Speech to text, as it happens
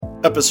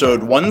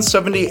Episode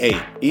 178,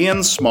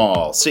 Ian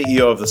Small,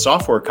 CEO of the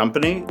software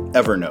company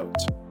Evernote.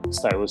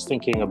 I was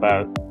thinking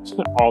about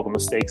all the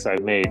mistakes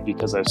I've made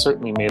because I've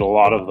certainly made a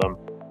lot of them.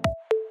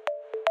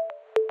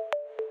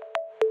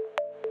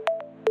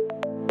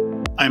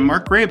 I'm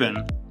Mark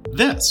Graban.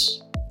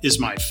 This is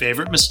My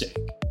Favorite Mistake.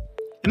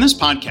 In this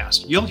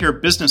podcast, you'll hear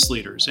business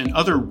leaders and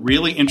other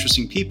really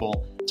interesting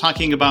people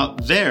talking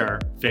about their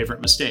favorite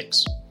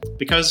mistakes.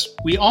 Because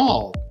we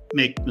all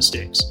make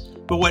mistakes.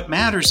 But what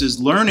matters is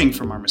learning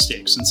from our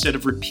mistakes instead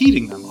of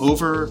repeating them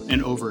over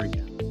and over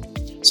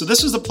again. So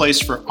this is the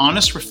place for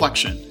honest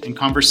reflection and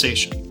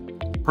conversation,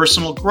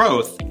 personal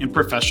growth and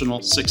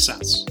professional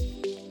success.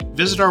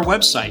 Visit our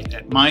website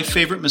at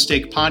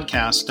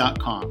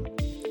myfavoritemistakepodcast.com.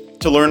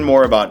 To learn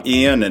more about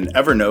Ian and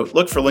Evernote,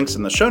 look for links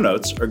in the show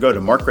notes or go to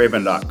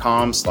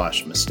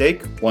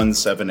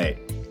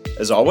markgraban.com/mistake178.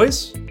 As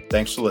always,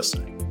 thanks for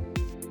listening.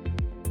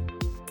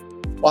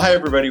 Well, hi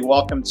everybody.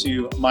 Welcome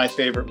to My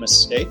Favorite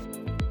Mistake.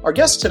 Our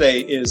guest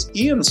today is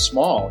Ian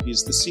Small.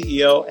 He's the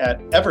CEO at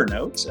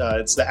Evernote.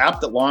 It's the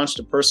app that launched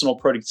a personal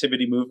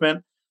productivity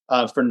movement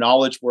for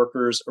knowledge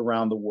workers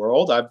around the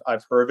world.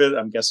 I've heard of it.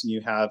 I'm guessing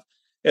you have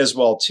as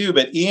well too.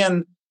 But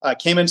Ian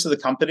came into the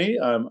company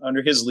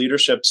under his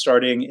leadership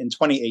starting in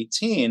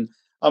 2018.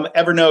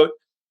 Evernote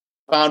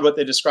found what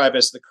they describe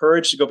as the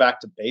courage to go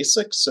back to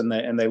basics, and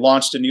they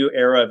launched a new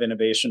era of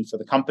innovation for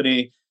the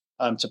company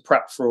to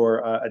prep for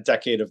a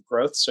decade of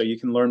growth. So you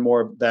can learn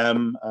more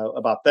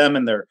about them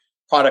and their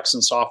products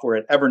and software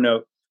at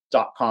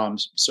evernote.com.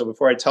 So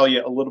before I tell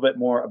you a little bit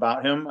more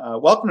about him,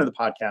 welcome to the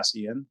podcast,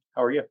 Ian.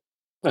 How are you?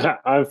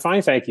 I'm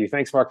fine, thank you.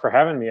 Thanks, Mark, for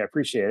having me. I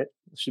appreciate it.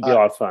 It should be a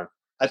lot of fun.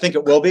 I think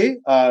it will be.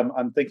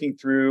 I'm thinking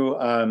through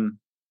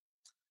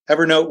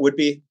Evernote would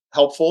be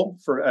helpful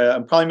for.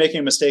 I'm probably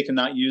making a mistake in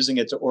not using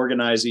it to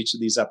organize each of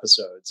these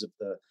episodes of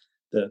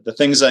the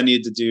things I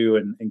need to do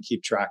and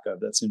keep track of.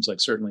 That seems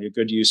like certainly a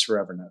good use for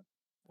Evernote.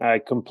 I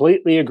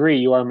completely agree.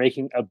 You are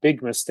making a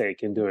big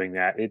mistake in doing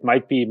that. It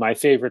might be my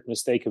favorite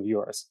mistake of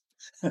yours.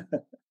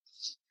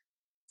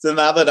 So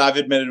now that I've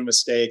admitted a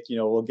mistake,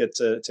 we'll get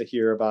to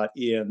hear about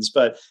Ian's.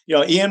 But,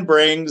 Ian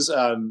brings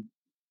to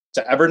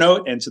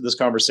Evernote and to this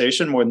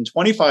conversation more than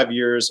 25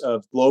 years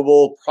of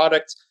global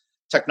product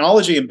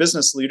technology and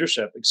business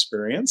leadership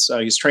experience.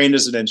 He's trained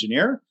as an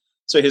engineer.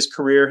 So his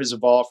career has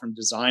evolved from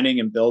designing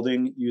and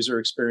building user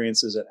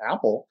experiences at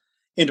Apple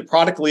into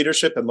product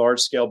leadership and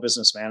large-scale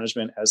business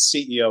management as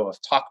CEO of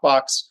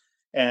TalkBox,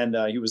 and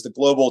he was the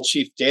global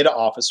chief data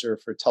officer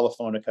for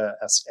Telefonica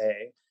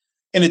SA.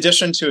 In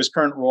addition to his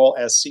current role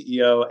as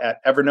CEO at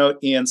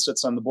Evernote, Ian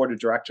sits on the board of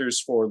directors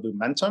for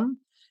Lumentum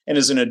and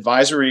is an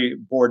advisory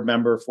board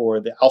member for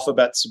the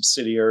Alphabet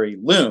subsidiary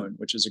Loon,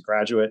 which is a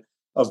graduate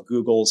of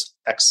Google's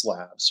X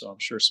Lab. So I'm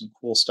sure some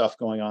cool stuff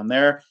going on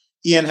there.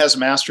 Ian has a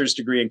master's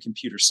degree in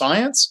computer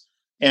science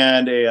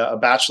and a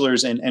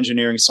bachelor's in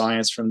engineering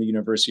science from the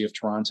University of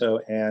Toronto,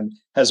 and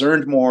has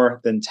earned more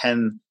than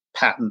 10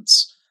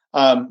 patents.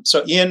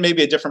 So Ian,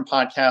 maybe a different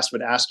podcast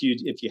would ask you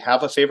if you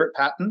have a favorite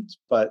patent,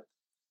 but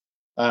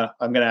I'm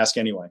going to ask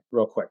anyway,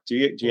 real quick. Do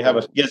you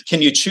have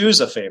can you choose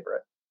a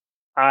favorite?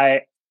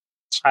 I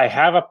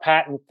have a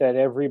patent that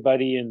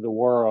everybody in the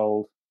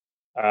world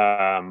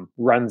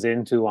runs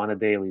into on a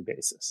daily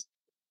basis.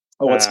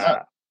 Oh, what's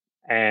that?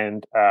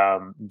 And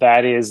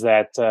that is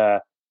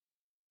that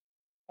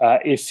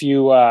if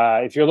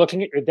you're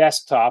looking at your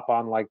desktop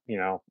on a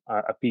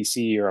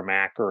PC or a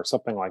Mac or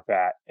something like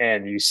that,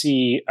 and you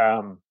see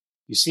an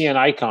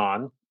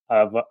icon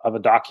of a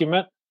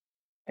document,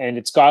 and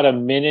it's got a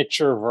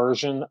miniature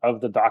version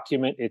of the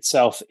document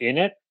itself in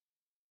it,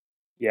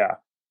 yeah,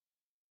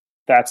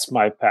 that's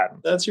my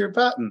patent. That's your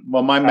patent.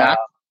 Well, my Mac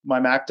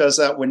does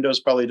that. Windows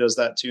probably does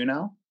that too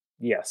now.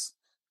 Yes,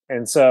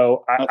 and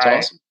so that's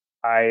awesome.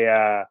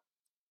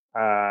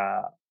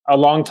 A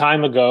long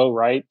time ago,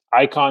 right?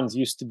 Icons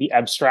used to be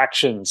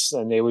abstractions,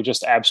 and they were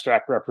just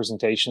abstract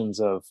representations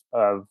of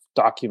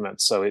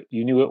documents. So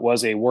you knew it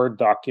was a Word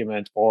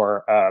document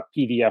or a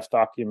PDF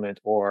document,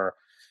 or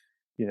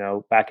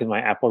back in my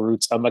Apple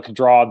roots, a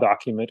MacDraw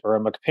document or a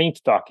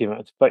MacPaint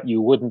document, but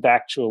you wouldn't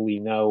actually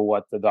know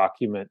what the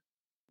document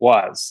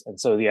was. And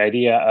so the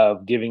idea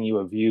of giving you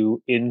a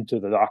view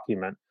into the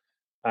document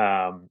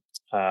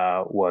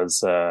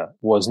was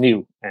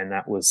new, and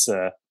that was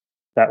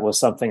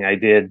something I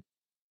did.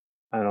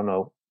 I don't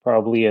know,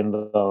 probably in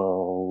the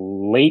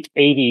late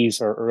 80s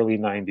or early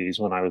 90s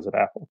when I was at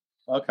Apple.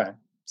 Okay.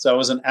 So it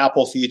was an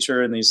Apple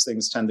feature, and these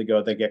things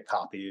they get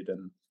copied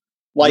and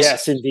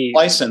licensed, yes, indeed.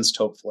 Licensed,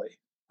 hopefully.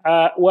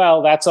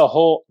 Well, that's a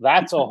whole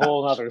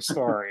other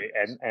story.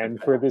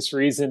 And for this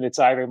reason, it's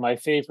either my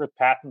favorite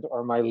patent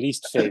or my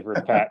least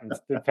favorite patent,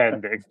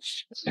 depending.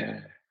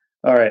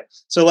 All right.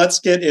 So let's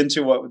get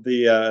into what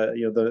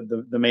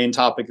the main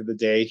topic of the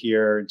day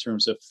here in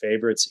terms of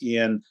favorites.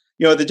 Ian,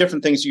 the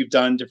different things you've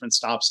done, different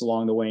stops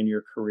along the way in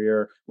your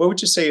career. What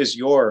would you say is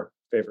your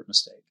favorite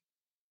mistake?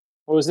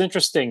 It was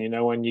interesting,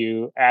 when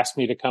you asked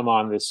me to come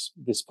on this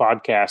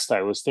podcast,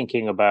 I was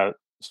thinking about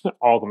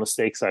all the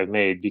mistakes I've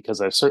made because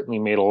I've certainly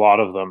made a lot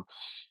of them.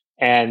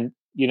 And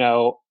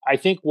I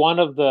think one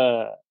of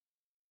the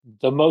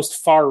most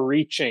far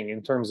reaching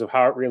in terms of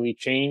how it really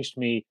changed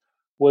me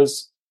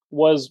was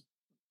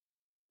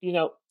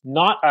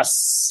not a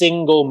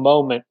single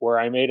moment where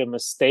I made a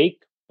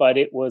mistake, but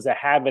it was a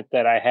habit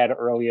that I had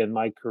early in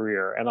my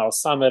career. And I'll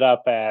sum it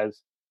up as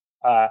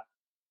uh,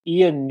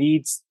 Ian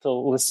needs to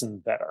listen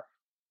better.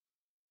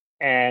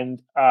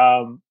 And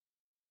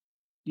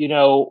you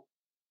know,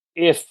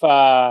 if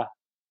I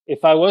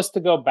was to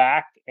go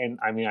back, and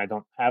I mean I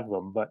don't have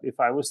them, but if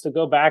I was to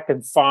go back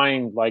and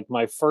find like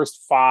my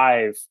first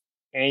 5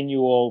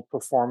 annual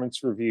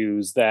performance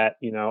reviews that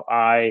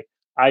I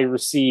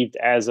received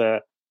as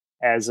a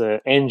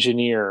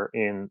engineer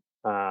in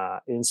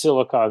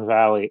Silicon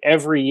Valley,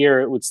 every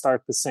year it would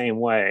start the same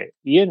way.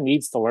 Ian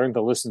needs to learn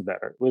to listen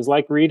better. It was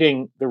like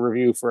reading the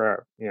review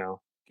for a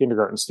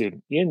kindergarten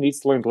student. Ian needs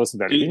to learn to listen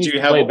better. He needs Do you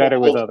to have play better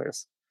with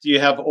others. Do you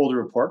have old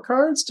report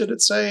cards? Did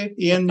it say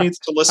Ian needs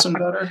to listen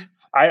better?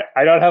 I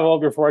don't have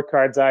old report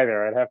cards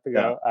either. I'd have to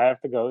Yeah. go. I have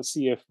to go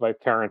see if my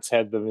parents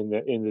had them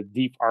in the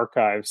deep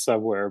archive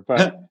somewhere.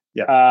 But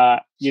Yeah.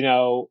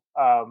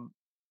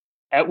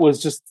 it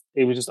was just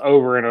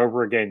over and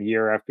over again,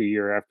 year after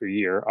year after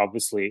year.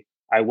 Obviously,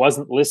 I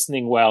wasn't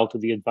listening well to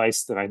the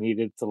advice that I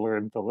needed to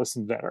learn to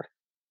listen better.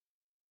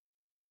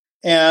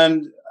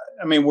 And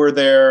I mean, were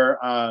there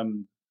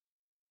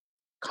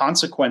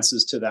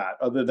consequences to that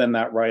other than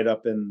that write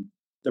up in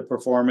the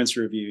performance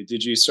review?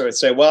 Did you sort of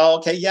say, well,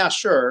 okay, yeah,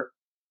 sure,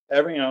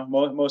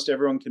 most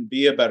everyone can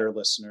be a better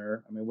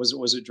listener? I mean,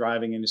 was it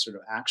driving any sort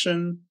of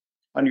action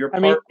on your I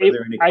mean, part? Were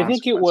there any I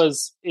think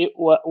consequences?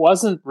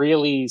 wasn't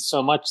really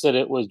so much that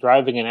it was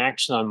driving an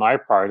action on my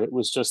part. It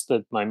was just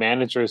that my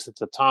managers at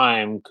the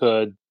time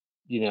could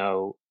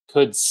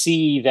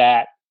see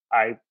that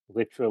I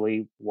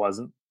literally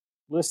wasn't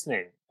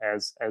listening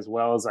as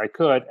well as I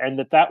could, and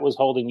that was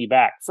holding me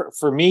back.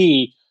 For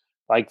me,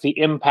 like the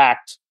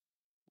impact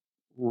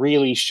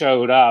really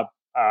showed up,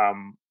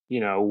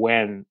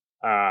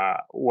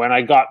 when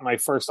I got my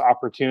first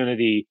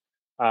opportunity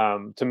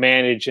to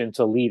manage and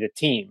to lead a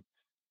team.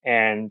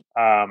 And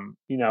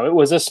it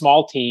was a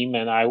small team,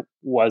 and it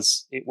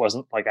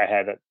wasn't like I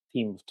had a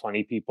team of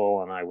 20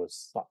 people, and I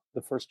was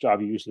the first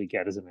job you usually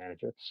get as a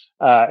manager.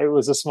 It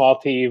was a small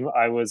team.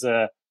 I was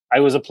a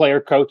player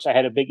coach. I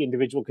had a big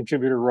individual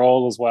contributor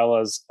role as well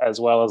as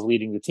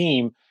leading the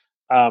team.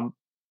 Um,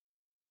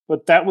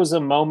 but that was a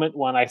moment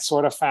when I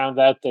sort of found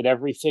out that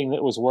everything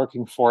that was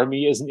working for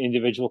me as an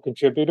individual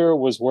contributor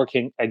was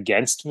working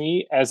against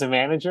me as a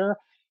manager.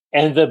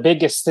 And the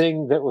biggest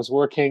thing that was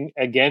working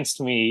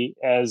against me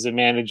as a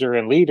manager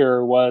and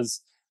leader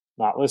was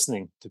not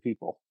listening to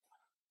people.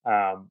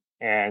 That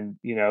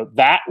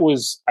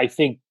was, I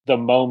think, the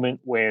moment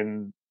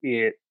when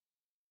it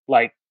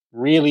like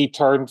really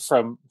turned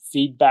from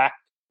feedback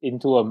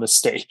into a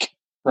mistake,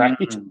 right?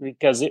 Mm,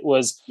 Because yeah. it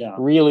was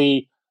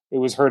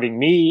hurting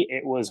me,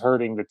 it was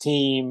hurting the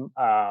team.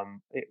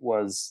 It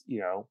was,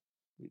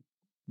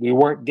 we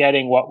weren't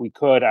getting what we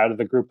could out of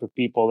the group of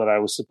people that I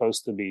was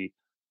supposed to be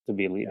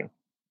Yeah. leading.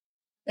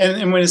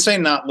 And when you say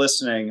not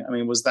listening, I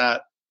mean, was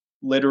that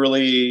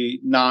literally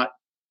not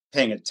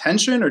paying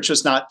attention or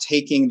just not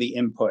taking the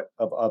input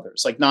of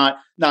others? Like not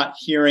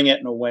hearing it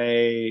in a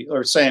way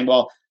or saying,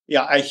 well,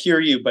 yeah, I hear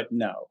you, but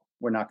no,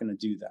 we're not going to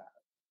do that.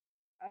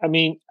 I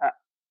mean,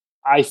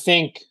 I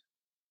think,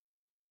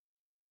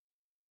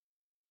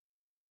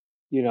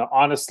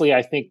 honestly,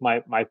 I think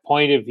my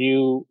point of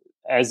view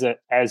as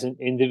an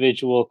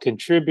individual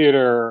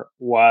contributor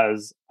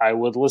was I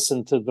would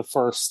listen to the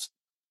first,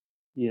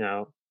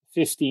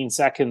 15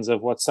 seconds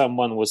of what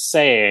someone was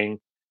saying,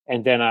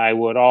 and then I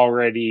would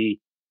already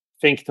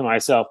think to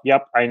myself,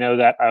 "Yep, I know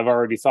that. I've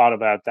already thought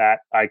about that.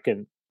 I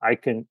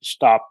can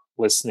stop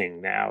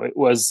listening now." It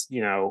was,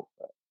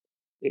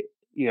 it,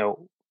 you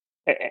know,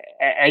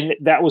 and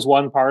that was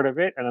one part of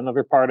it, and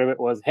another part of it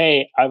was,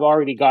 "Hey, I've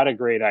already got a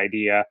great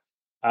idea.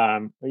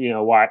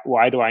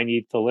 Why do I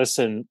need to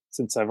listen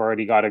since I've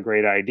already got a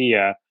great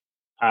idea?"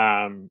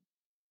 Um,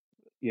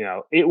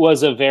 it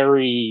was a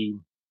very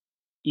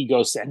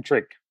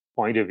egocentric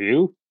point of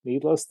view,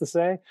 needless to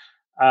say.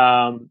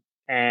 And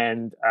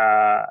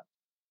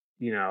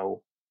you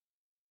know,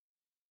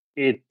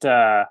 it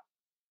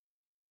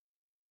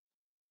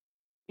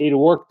it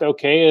worked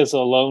okay as a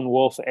lone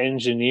wolf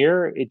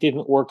engineer. It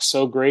didn't work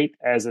so great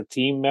as a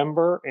team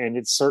member, and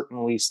it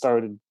certainly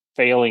started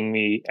failing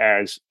me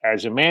as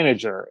a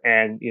manager.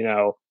 And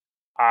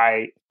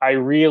I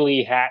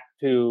really had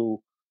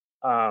to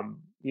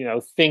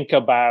think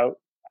about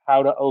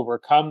how to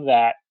overcome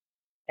that.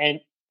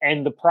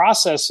 And the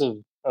process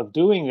of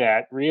doing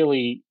that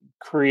really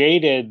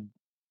created,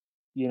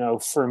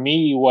 for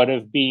me, what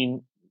have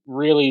been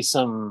really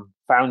some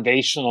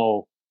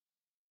foundational,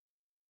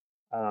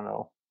 I don't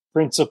know,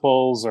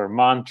 principles or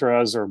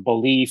mantras or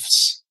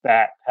beliefs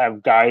that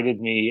have guided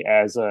me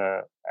as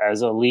a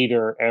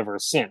leader ever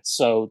since.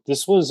 So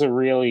this was it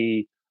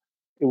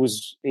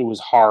was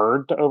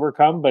hard to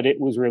overcome, but it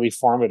was really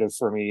formative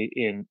for me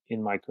in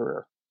my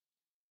career.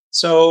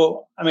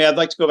 So, I mean, I'd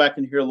like to go back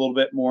and hear a little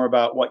bit more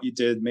about what you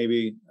did,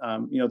 maybe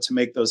to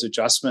make those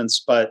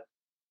adjustments. But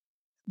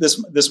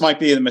this might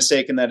be a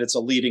mistake in that it's a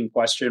leading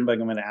question, but I'm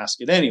going to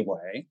ask it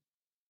anyway.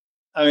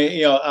 I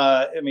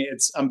mean,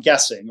 I'm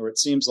guessing, or it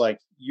seems like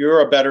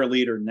you're a better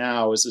leader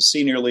now as a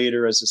senior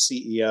leader, as a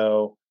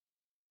CEO,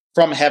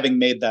 from having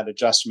made that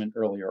adjustment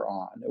earlier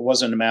on. It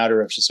wasn't a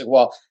matter of just like,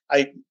 well,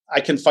 I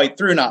can fight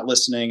through not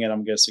listening, and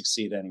I'm going to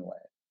succeed anyway.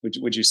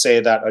 Would you say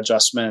that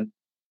adjustment?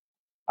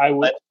 I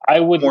would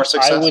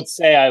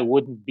say I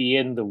wouldn't be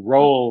in the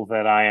role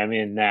that I am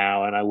in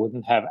now, and I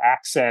wouldn't have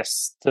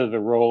access to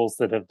the roles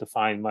that have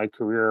defined my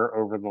career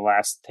over the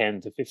last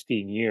 10 to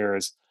 15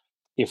 years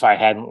if I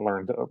hadn't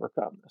learned to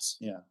overcome this.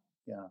 Yeah.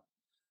 Yeah.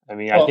 I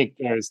mean, I think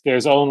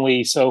there's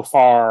only so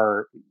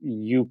far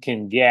you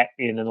can get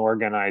in an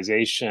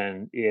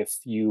organization if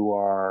you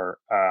are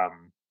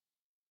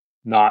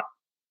not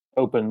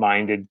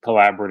open-minded,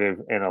 collaborative,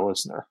 and a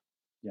listener.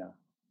 Yeah.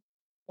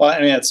 Well, I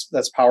mean,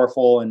 that's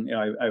powerful, and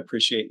I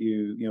appreciate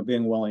you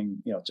being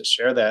willing to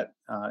share that,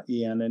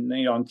 Ian. And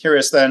I'm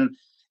curious then,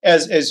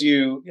 as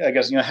you, I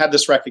guess, had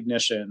this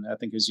recognition. I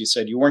think, as you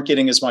said, you weren't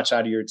getting as much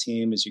out of your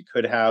team as you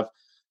could have.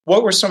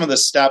 What were some of the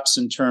steps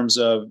in terms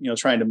of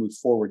trying to move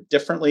forward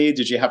differently?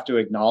 Did you have to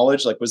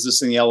acknowledge, like, was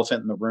this in the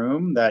elephant in the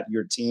room that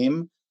your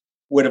team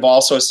would have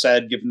also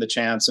said, given the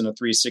chance in a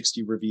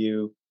 360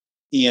 review,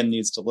 Ian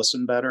needs to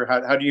listen better?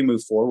 How do you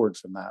move forward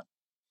from that?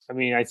 I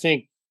mean, I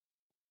think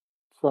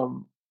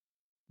for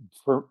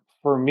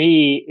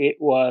me, it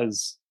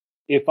was,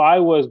 if I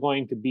was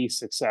going to be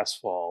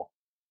successful,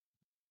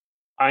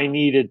 I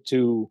needed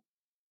to,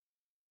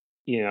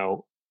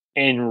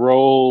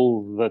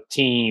 enroll the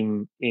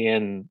team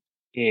in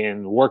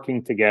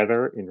working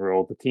together,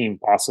 enroll the team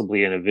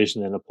possibly in a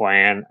vision and a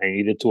plan. I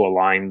needed to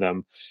align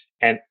them.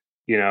 And,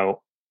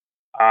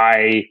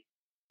 I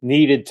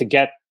needed to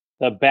get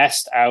the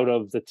best out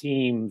of the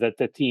team that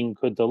the team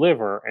could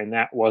deliver. And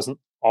that wasn't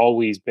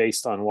always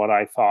based on what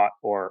I thought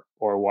or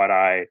what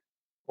I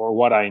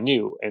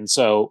knew. And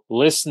so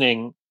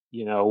listening,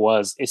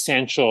 was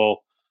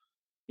essential.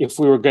 If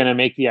we were going to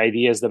make the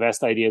ideas the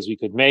best ideas we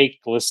could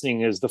make,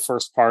 listening is the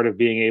first part of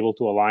being able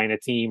to align a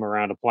team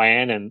around a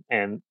plan,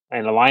 and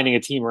aligning a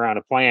team around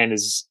a plan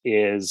is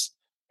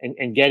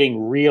and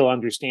getting real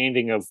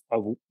understanding of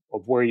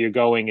where you're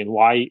going and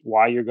why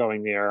you're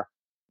going there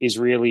is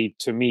really,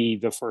 to me,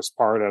 the first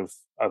part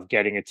of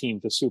getting a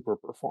team to super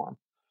perform.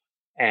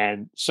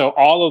 And so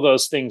all of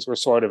those things were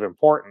sort of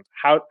important.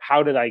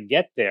 How did I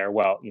get there?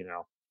 Well,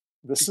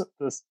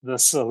 the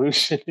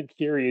solution in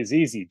theory is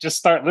easy. Just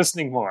start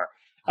listening more.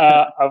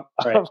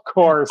 Of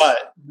course,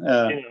 but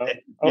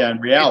in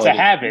reality, it's a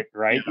habit,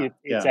 right?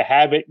 It's a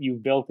habit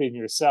you've built in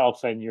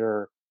yourself, and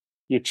you're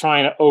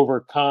trying to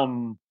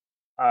overcome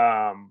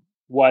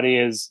what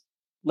is,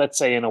 let's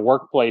say, in a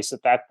workplace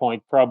at that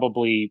point,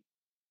 probably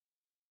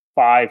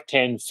 5,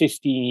 10,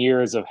 15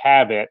 years of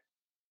habit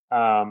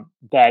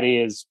that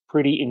is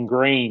pretty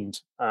ingrained,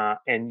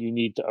 and you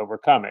need to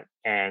overcome it.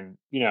 And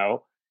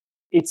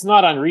it's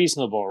not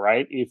unreasonable,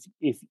 right?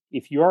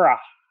 If you're a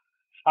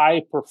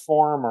high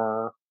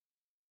performer,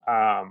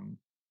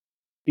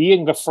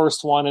 being the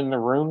first one in the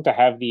room to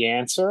have the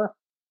answer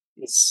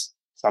is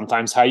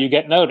sometimes how you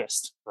get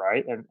noticed,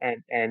 right?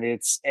 And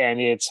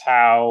it's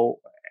how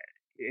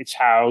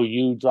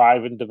you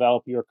drive and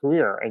develop your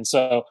career. And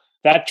so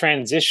that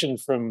transition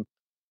from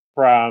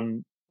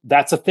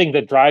that's a thing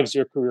that drives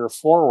your career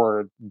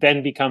forward,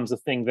 then becomes a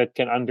thing that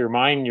can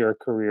undermine your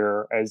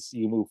career as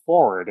you move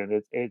forward,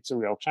 and it's a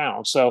real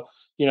challenge. So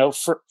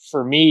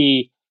for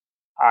me,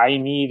 I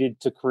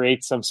needed to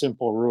create some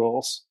simple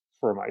rules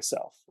for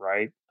myself,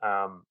 right?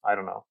 I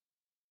don't know.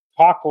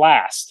 Talk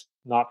last,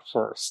 not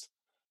first.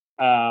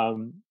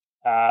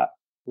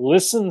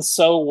 Listen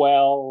so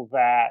well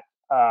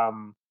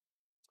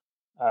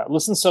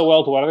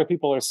to what other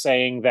people are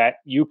saying that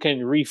you can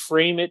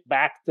reframe it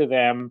back to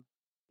them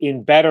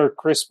in better,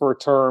 crisper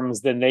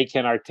terms than they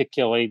can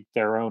articulate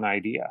their own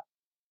idea,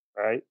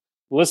 right?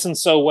 Listen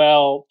so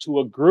well to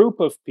a group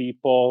of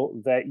people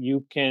that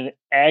you can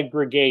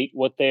aggregate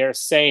what they are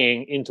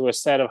saying into a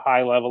set of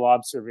high-level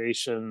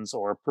observations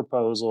or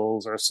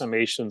proposals or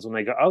summations, when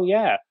they go, oh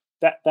yeah,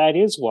 that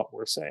is what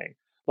we're saying.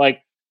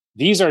 Like,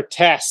 these are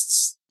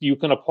tests you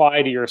can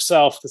apply to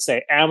yourself to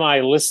say, am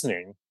I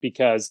listening?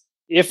 Because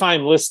if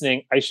I'm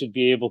listening, I should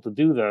be able to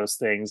do those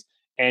things.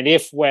 And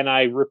if, when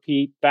I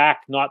repeat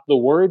back, not the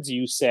words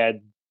you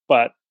said,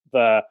 but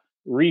the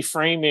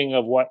reframing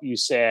of what you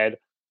said,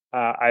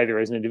 either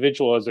as an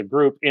individual or as a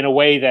group, in a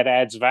way that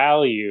adds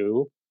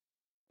value,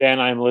 then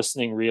I'm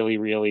listening really,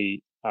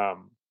 really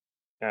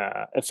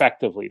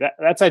effectively.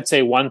 That's, I'd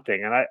say, one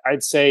thing. And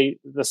I'd say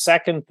the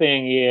second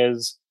thing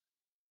is,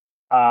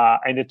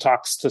 and it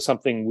talks to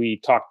something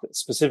we talked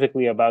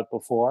specifically about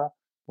before,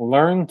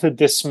 learn to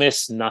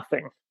dismiss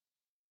nothing.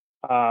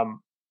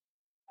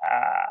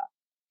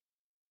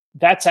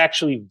 That's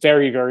actually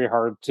very, very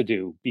hard to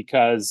do,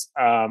 because,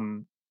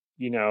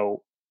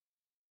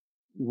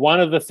 one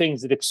of the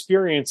things that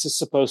experience is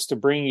supposed to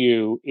bring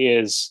you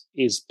is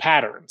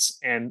patterns,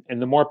 and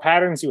the more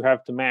patterns you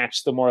have to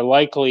match, the more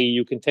likely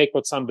you can take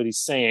what somebody's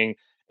saying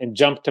and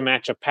jump to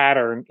match a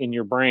pattern in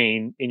your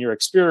brain, in your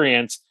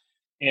experience,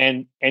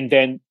 and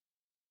then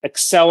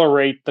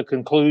accelerate the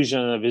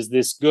conclusion of, is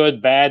this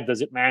good, bad,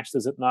 does it match,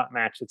 does it not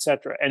match,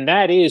 etc. And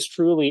that is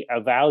truly a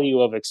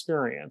value of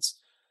experience.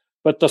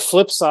 But the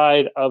flip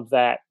side of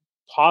that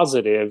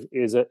positive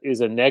is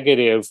a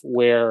negative,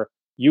 where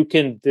you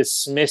can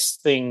dismiss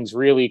things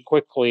really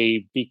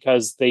quickly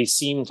because they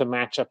seem to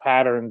match a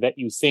pattern that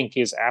you think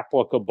is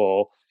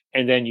applicable,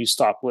 and then you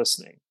stop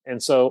listening.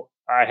 And so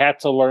I had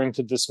to learn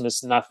to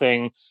dismiss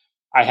nothing.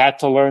 I had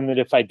to learn that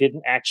if I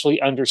didn't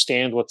actually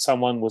understand what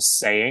someone was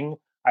saying,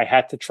 I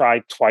had to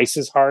try twice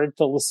as hard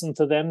to listen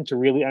to them to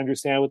really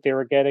understand what they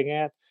were getting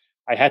at.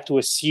 I had to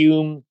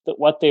assume that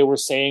what they were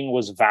saying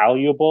was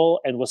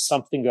valuable and was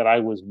something that I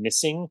was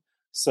missing,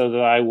 so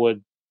that I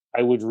would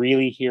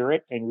really hear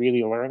it and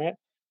really learn it.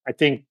 I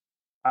think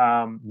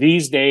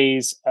these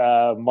days,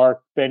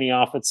 Mark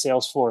Benioff at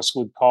Salesforce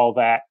would call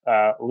that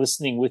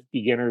listening with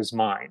beginner's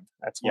mind.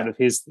 That's one of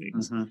his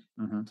things.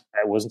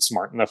 I wasn't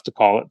smart enough to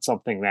call it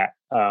something that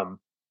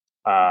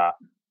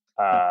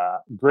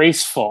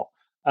graceful.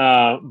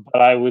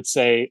 But I would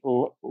say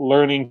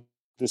learning to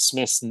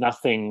dismiss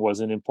nothing was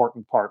an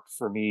important part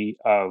for me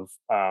of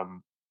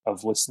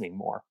listening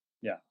more.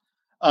 Yeah.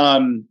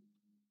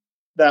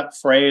 That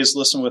phrase,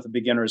 listen with a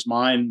beginner's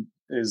mind,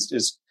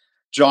 is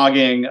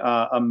jogging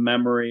a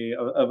memory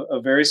of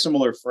a very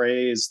similar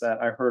phrase that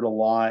I heard a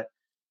lot.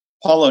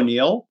 Paul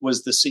O'Neill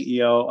was the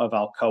CEO of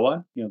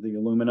Alcoa, the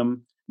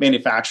aluminum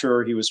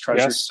manufacturer. He was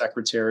Treasury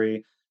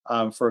Secretary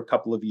for a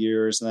couple of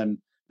years. And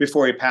then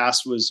before he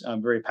passed, was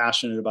very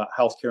passionate about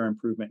healthcare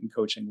improvement and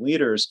coaching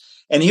leaders.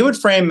 And he would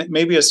frame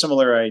maybe a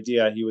similar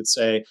idea. He would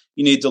say,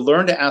 you need to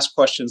learn to ask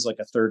questions like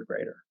a third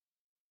grader,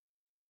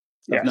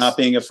 of not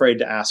being afraid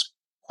to ask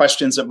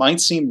questions that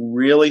might seem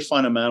really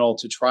fundamental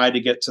to try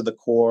to get to the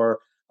core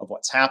of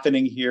what's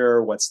happening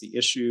here, what's the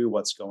issue,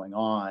 what's going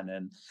on.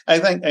 And I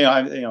think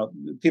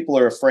people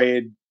are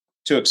afraid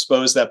to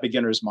expose that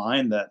beginner's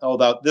mind that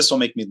this will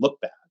make me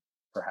look bad,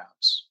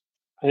 perhaps.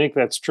 I think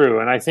that's true,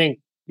 and I think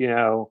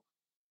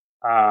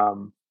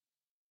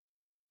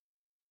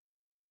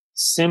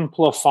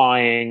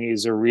simplifying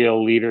is a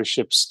real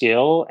leadership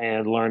skill,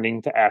 and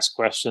learning to ask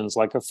questions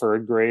like a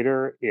third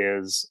grader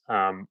is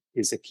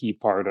a key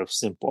part of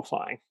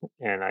simplifying.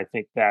 And I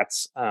think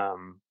that's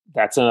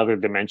another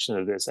dimension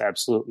of this,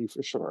 absolutely,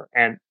 for sure.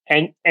 And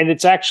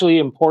it's actually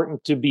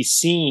important to be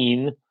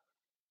seen,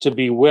 to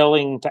be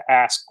willing to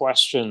ask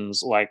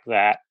questions like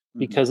that,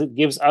 because it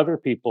gives other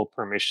people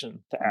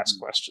permission to ask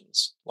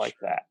questions like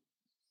that.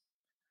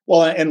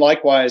 Well, and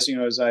likewise,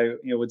 as I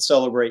would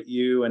celebrate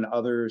you and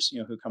others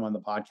who come on the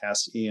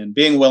podcast, Ian,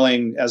 being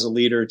willing as a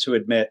leader to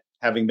admit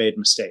having made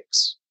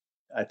mistakes,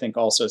 I think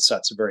also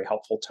sets a very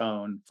helpful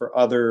tone for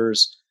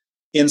others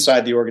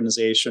inside the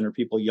organization or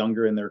people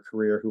younger in their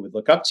career who would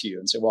look up to you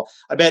and say, well,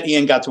 I bet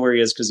Ian got to where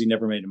he is because he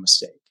never made a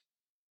mistake.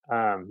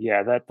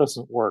 That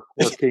doesn't work.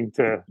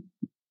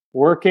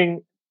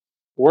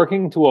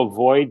 Working to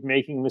avoid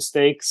making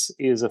mistakes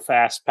is a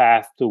fast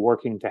path to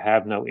working to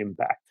have no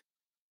impact.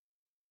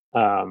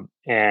 And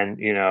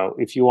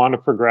if you want to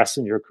progress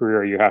in your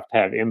career, you have to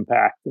have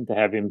impact, and to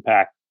have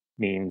impact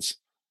means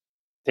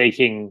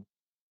making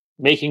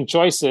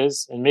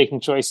choices, and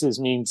making choices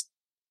means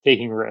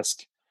taking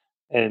risk.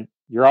 And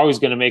you're always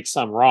going to make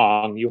some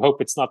wrong. You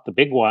hope it's not the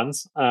big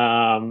ones.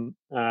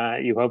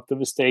 You hope the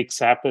mistakes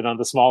happen on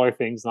the smaller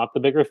things, not the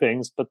bigger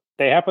things, but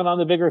they happen on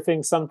the bigger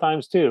things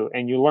sometimes too.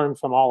 And you learn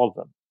from all of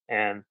them.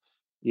 And,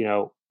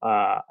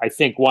 I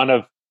think one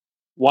of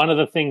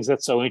the things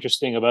that's so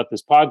interesting about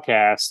this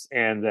podcast,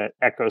 and that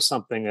echoes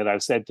something that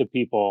I've said to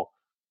people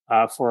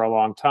for a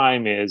long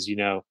time, is,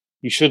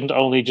 you shouldn't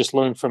only just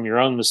learn from your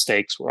own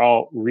mistakes. We're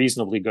all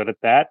reasonably good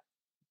at that.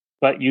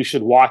 But you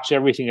should watch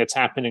everything that's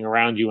happening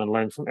around you and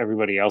learn from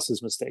everybody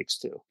else's mistakes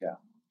too. Yeah,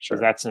 sure.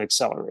 That's an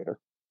accelerator.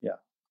 Yeah.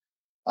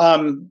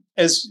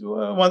 As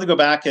I wanted to go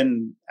back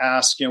and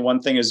ask, one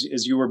thing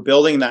is you were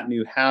building that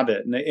new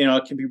habit, and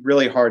it can be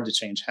really hard to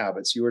change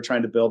habits. You were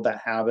trying to build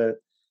that habit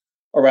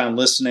around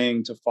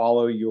listening, to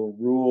follow your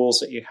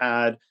rules that you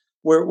had.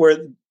 Were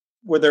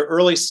there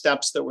early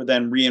steps that were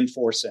then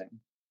reinforcing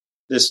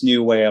this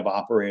new way of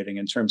operating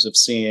in terms of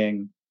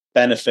seeing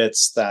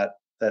benefits that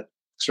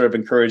sort of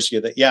encouraged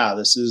you that,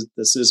 this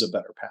is a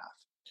better path?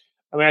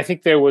 I mean, I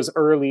think there was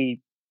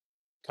early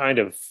kind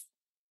of,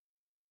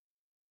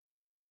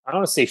 I don't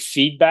want to say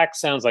feedback,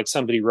 sounds like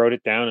somebody wrote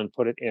it down and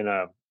put it in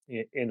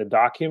a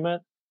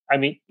document. I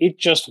mean, it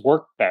just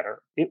worked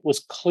better. It was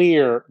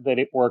clear that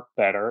it worked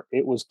better.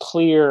 It was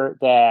clear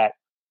that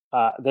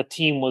the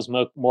team was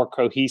more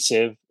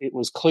cohesive. It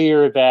was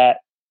clear that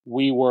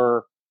we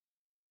were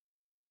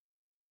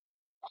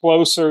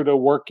closer to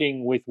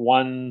working with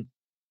one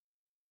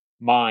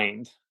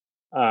mind,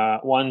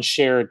 one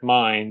shared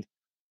mind,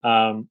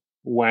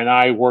 when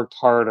I worked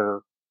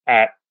harder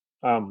at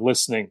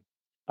listening,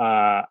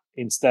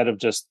 instead of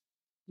just,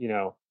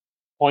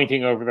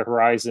 pointing over the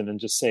horizon and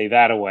just say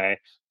that away.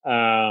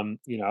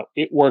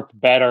 It worked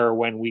better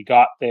when we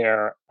got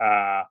there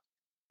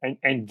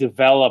and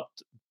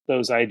developed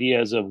those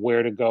ideas of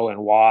where to go and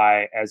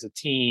why as a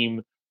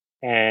team,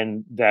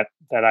 and that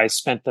I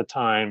spent the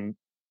time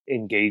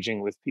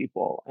engaging with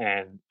people.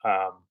 And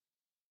I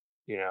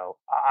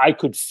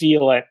could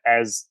feel it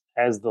as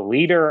the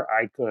leader.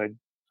 I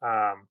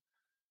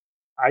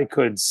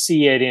could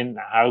see it in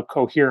how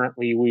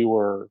coherently we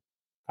were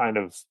kind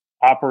of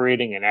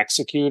operating and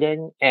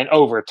executing, and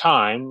over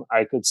time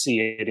I could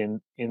see it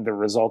in the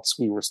results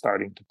we were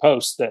starting to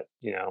post that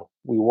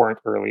we weren't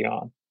early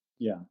on.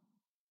 Yeah.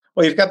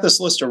 Well, you've got this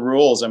list of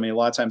rules. I mean, a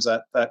lot of times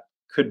that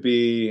could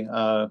be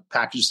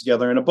packaged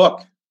together in a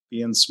book.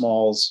 Ian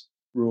Small's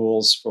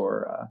rules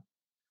for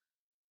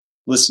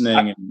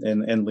listening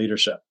and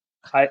leadership.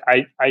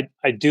 I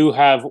do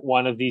have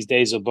one of these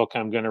days a book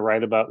I'm going to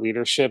write about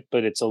leadership,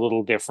 but it's a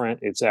little different.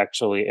 It's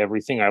actually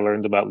everything I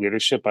learned about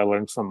leadership I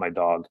learned from my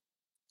dog.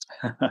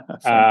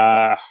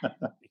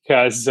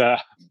 Because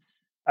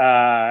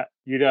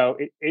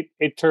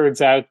it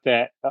turns out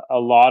that a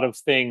lot of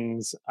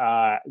things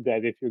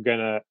that if you're going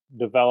to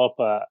develop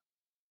a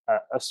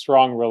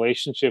strong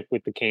relationship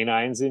with the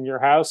canines in your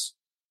house,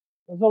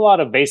 there's a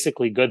lot of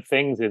basically good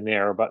things in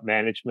there about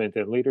management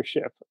and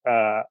leadership.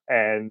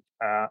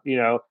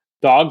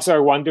 Dogs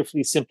are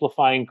wonderfully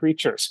simplifying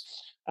creatures.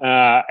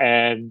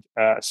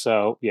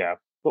 So yeah,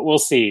 but we'll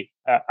see.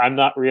 I'm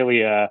not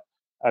really a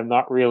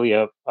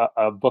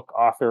book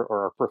author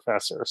or a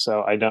professor,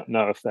 so I don't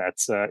know if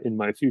that's in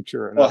my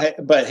future or not. Well,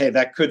 but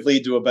that could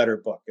lead to a better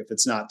book if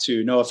it's not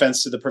too. No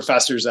offense to the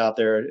professors out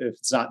there, if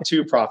it's not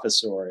too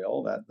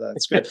professorial,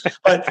 that's good.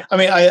 But I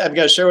mean, I've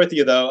got to share with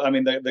you though. I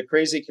mean, the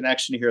crazy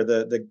connection here.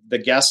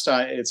 The guest,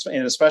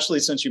 and especially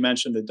since you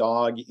mentioned the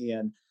dog,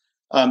 Ian.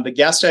 The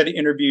guest I'd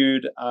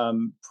interviewed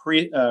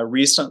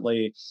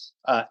recently,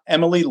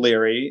 Emily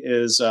Leary,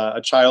 is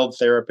a child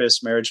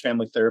therapist, marriage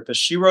family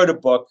therapist. She wrote a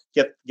book.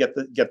 Get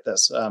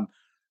this.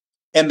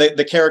 And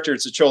the character,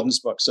 it's a children's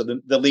book. So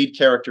the lead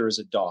character is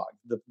a dog.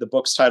 The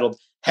book's titled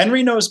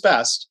Henry Knows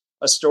Best,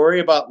 a story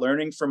about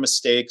learning from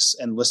mistakes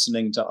and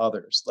listening to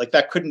others. Like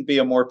that couldn't be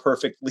a more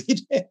perfect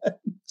lead in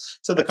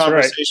to the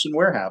conversation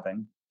we're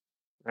having.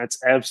 That's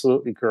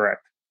absolutely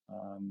correct.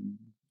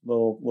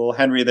 Little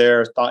Henry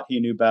there thought he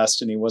knew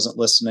best and he wasn't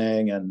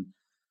listening, and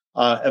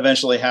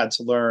eventually had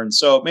to learn.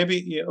 So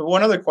maybe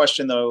one other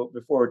question though,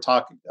 before we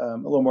talk a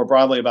little more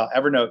broadly about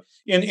Evernote,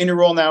 in your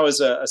role now as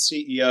a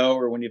CEO,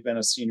 or when you've been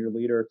a senior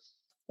leader,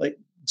 like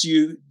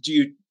do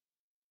you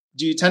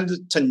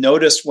tend to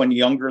notice when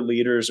younger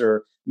leaders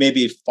are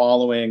maybe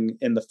following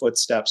in the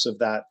footsteps of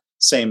that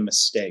same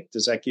mistake?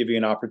 Does that give you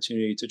an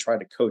opportunity to try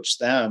to coach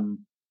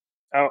them?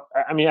 Oh,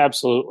 I mean,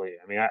 absolutely.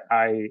 I mean,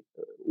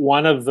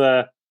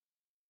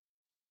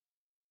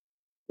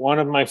 one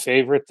of my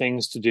favorite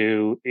things to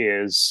do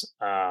is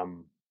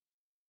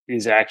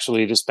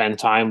actually to spend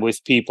time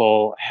with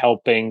people,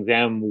 helping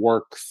them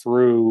work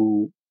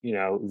through,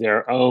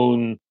 their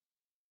own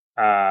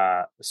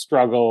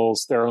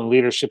struggles, their own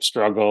leadership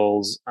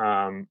struggles,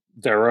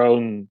 their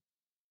own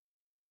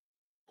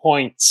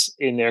points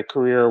in their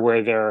career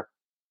where they're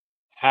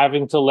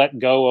having to let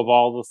go of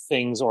all the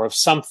things, or of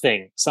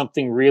something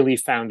really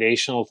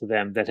foundational to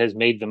them that has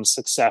made them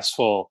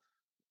successful,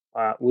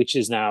 which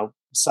is now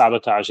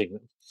sabotaging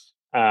them.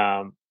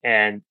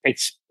 And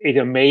it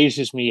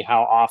amazes me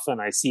how often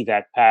I see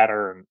that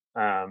pattern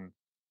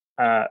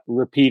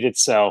repeat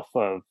itself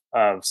of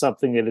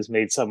something that has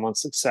made someone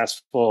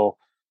successful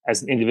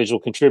as an individual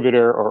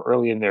contributor or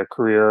early in their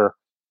career,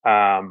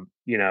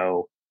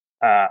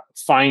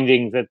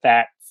 finding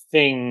that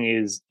thing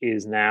is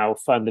now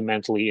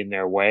fundamentally in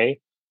their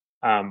way.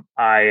 And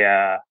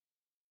the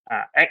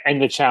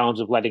challenge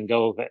of letting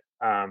go of it.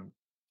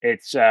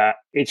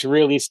 It's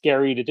really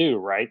scary to do,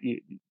 right?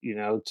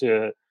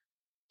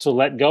 To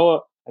let go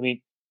of, I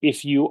mean,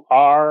 if you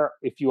are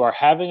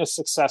having a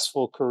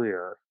successful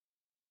career,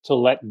 to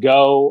let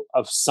go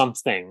of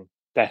something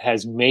that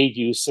has made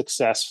you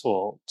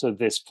successful to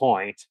this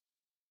point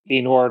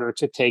in order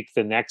to take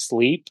the next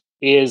leap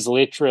is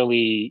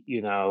literally,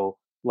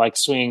 like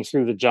swinging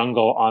through the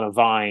jungle on a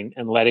vine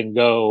and letting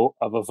go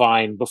of a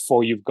vine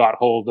before you've got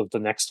hold of the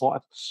next one.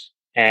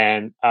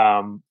 And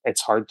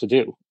it's hard to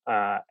do.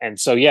 And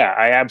so, yeah,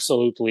 I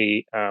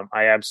absolutely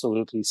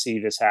see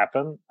this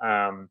happen.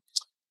 And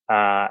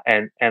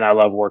I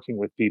love working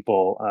with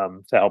people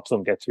to help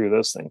them get through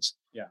those things.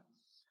 Yeah.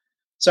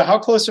 So how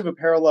close of a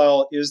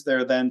parallel is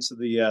there then to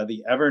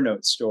the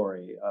Evernote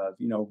story of,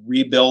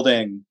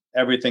 rebuilding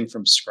everything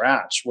from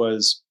scratch?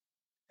 Was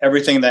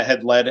everything that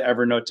had led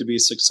Evernote to be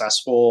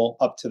successful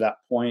up to that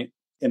point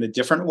in a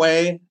different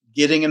way,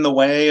 getting in the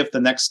way of the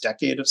next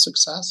decade of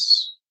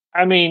success?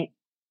 I mean,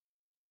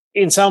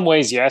 in some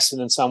ways, yes,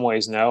 and in some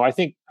ways, no. I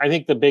think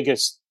the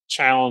biggest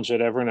challenge at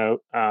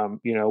Evernote,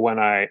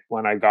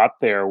 when I got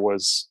there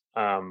was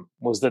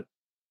that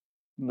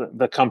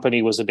the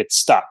company was a bit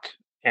stuck,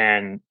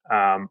 and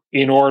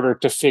in order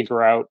to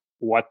figure out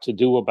what to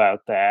do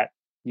about that,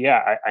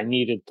 I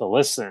needed to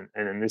listen,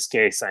 and in this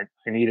case, I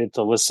needed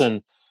to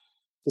listen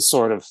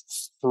sort of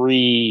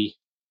three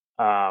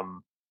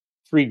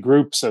three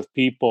groups of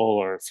people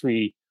or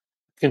three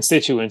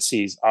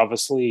constituencies.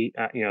 Obviously,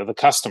 the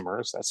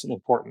customers, that's an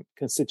important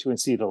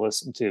constituency to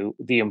listen to,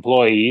 the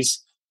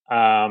employees,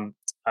 the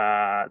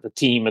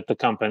team at the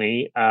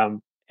company,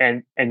 and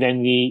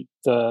then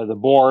the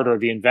board or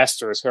the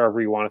investors,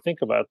 however you want to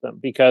think about them.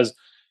 Because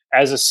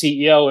as a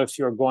CEO, if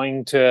you're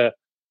going to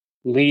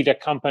lead a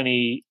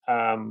company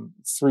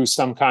through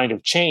some kind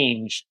of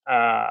change,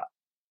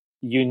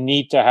 you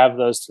need to have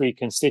those three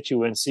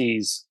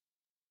constituencies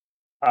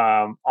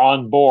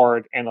on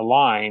board and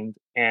aligned.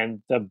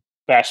 And the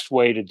best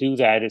way to do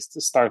that is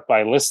to start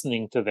by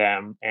listening to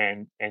them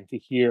and to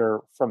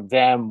hear from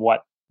them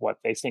what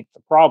they think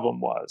the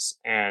problem was.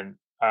 And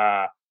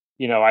I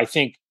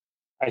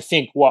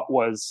think what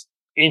was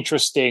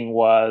interesting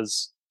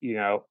was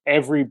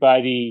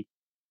everybody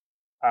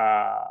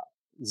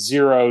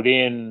zeroed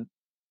in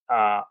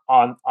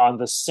on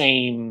the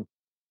same.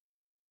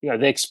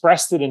 They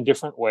expressed it in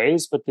different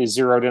ways, but they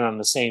zeroed in on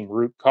the same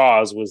root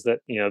cause, was that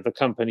the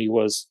company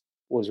was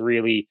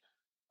really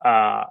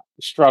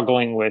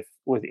struggling with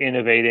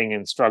innovating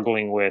and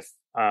struggling with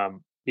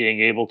being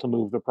able to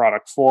move the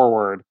product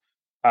forward,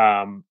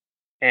 and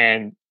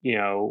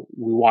we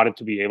wanted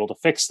to be able to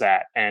fix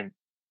that, and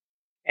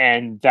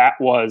that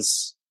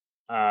was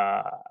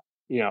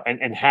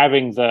and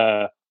having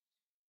the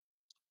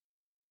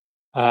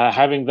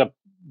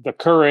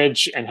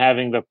courage and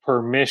having the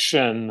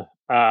permission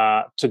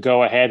to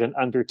go ahead and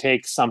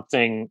undertake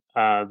something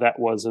that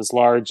was as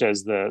large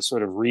as the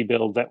sort of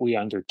rebuild that we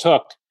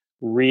undertook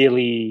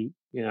really,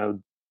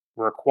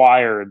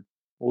 required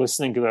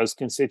listening to those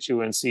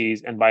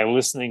constituencies, and by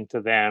listening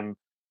to them,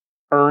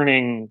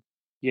 earning,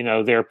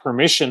 their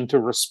permission to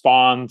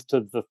respond to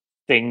the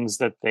things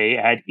that they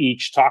had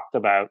each talked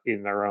about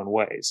in their own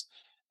ways.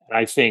 And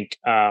I think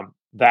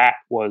that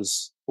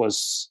was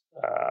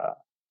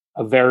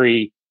a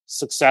very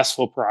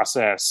successful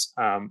process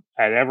at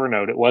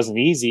Evernote. It wasn't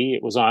easy.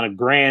 It was on a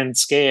grand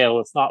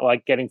scale. It's not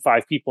like getting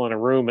 5 people in a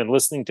room and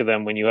listening to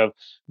them when you have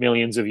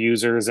millions of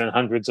users and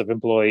hundreds of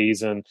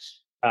employees and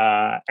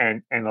a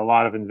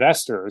lot of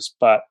investors.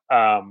 But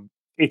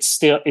it's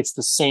the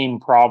same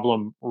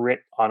problem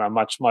writ on a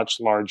much, much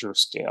larger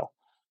scale.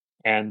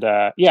 And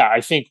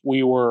I think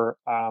we were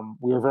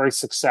very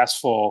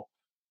successful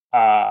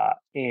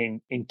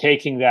in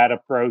taking that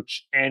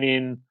approach and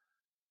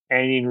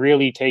in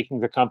really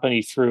taking the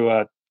company through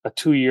a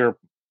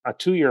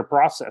 2-year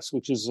process,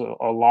 which is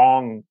a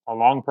long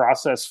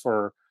process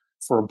for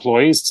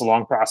employees. It's a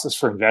long process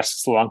for investors.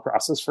 It's a long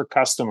process for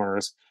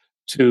customers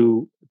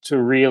to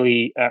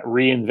really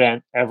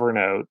reinvent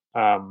Evernote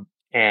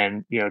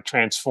and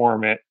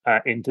transform it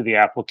into the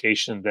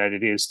application that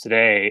it is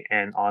today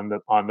and on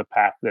the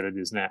path that it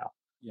is now.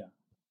 Yeah.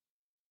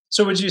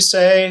 So would you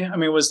say,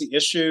 was the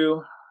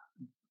issue?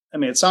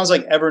 It sounds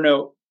like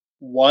Evernote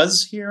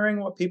was hearing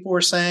what people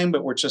were saying,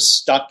 but we're just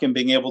stuck in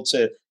being able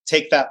to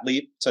take that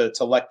leap to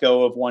let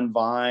go of one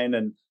vine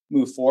and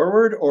move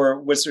forward?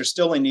 Or was there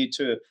still a need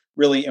to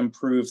really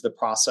improve the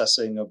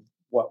processing of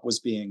what was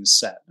being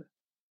said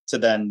to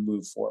then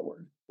move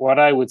forward? What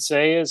I would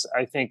say is,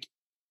 I think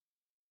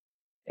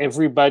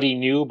everybody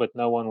knew, but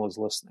no one was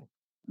listening.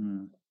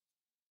 Do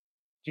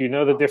you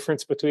know the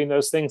difference between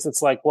those things?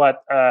 It's like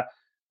what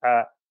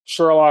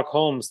Sherlock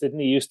Holmes, didn't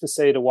he used to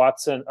say to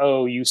Watson,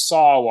 "Oh, you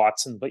saw,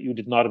 Watson, but you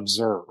did not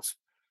observe."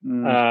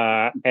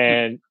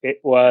 And it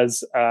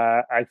was,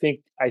 I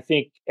think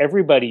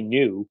everybody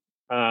knew,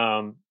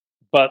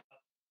 but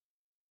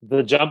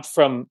the jump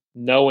from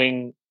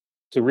knowing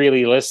to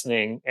really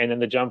listening, and then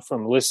the jump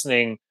from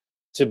listening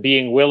to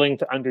being willing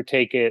to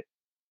undertake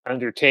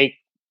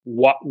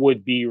what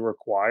would be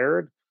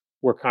required,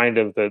 were kind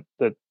of the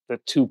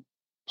two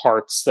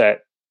parts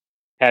that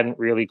hadn't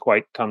really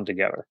quite come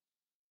together.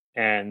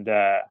 And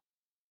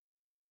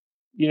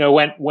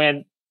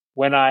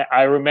when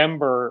I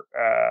remember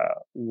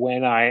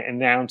when I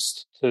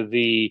announced to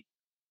the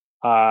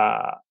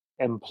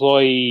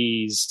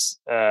employees,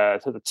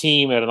 to the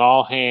team at an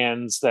all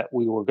hands, that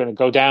we were going to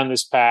go down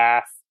this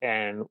path,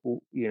 and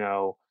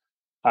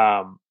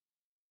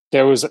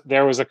there was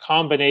a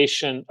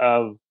combination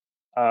of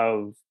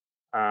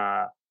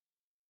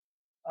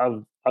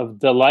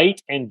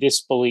delight and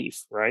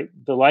disbelief, right?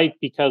 Delight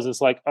because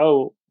it's like,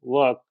 oh,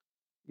 look,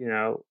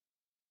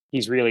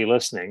 he's really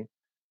listening.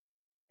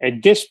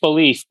 And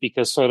disbelief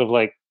because sort of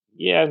like,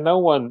 yeah, no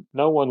one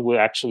will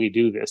actually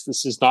do this.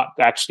 This is not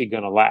actually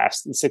going to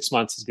last. In 6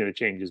 months, he's going to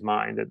change his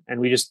mind. And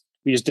we just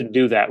didn't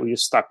do that. We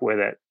just stuck with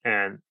it.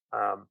 And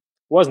it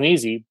wasn't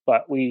easy,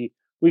 but we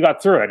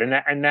got through it.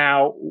 And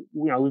now,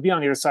 we've been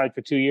on the other side for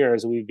 2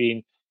 years. We've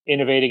been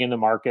innovating in the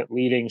market,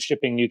 leading,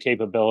 shipping new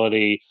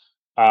capability,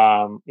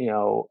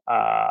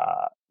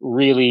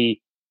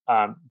 really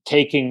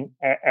taking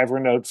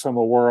Evernote from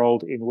a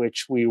world in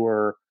which we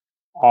were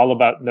all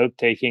about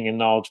note-taking and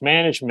knowledge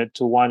management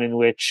to one in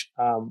which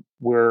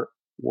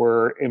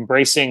we're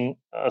embracing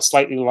a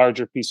slightly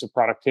larger piece of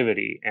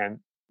productivity, and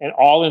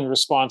all in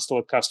response to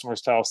what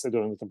customers tell us they're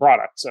doing with the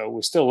product. So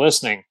we're still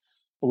listening,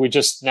 we're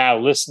just now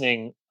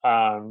listening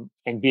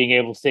and being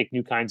able to take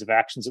new kinds of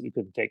actions that we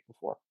couldn't take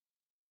before.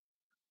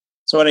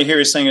 So what I hear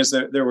you saying is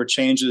that there were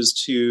changes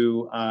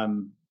to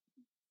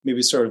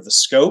maybe sort of the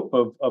scope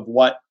of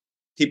what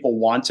people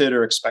wanted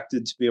or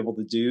expected to be able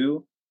to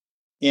do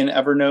in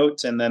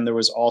Evernote, and then there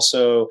was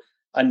also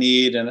a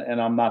need,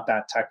 and I'm not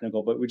that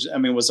technical, but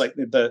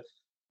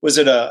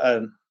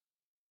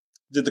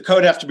did the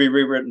code have to be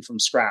rewritten from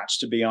scratch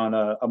to be on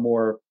a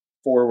more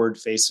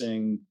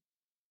forward-facing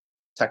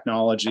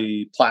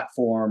technology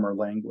platform or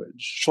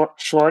language?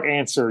 Short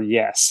answer,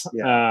 yes.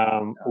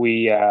 Yeah.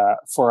 We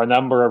for a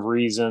number of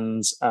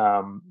reasons,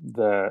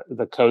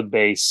 the code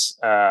base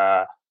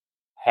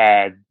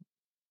had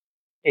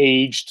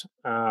aged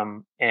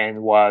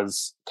and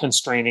was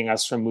constraining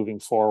us from moving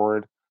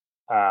forward.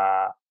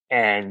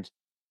 And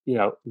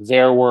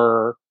there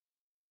was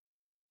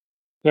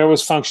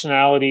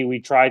functionality we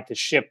tried to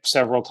ship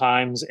several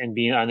times and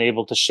being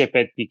unable to ship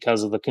it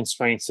because of the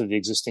constraints of the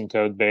existing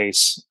code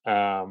base.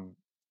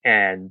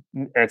 And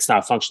it's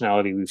not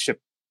functionality we've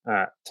shipped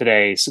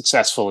today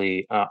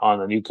successfully on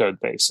the new code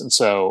base. And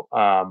so,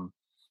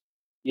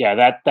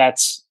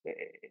 that's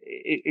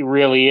it.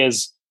 Really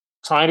is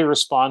trying to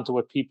respond to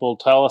what people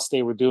tell us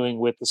they were doing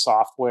with the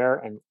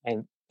software,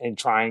 and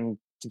trying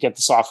to get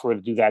the software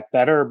to do that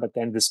better, but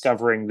then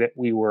discovering that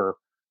we were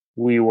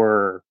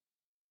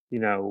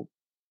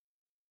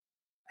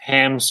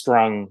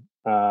hamstrung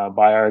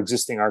by our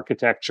existing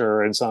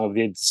architecture and some of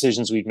the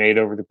decisions we've made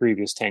over the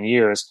previous 10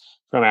 years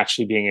from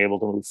actually being able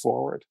to move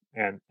forward.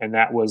 And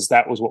that was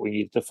what we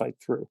needed to fight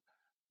through.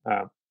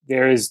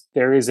 There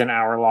is an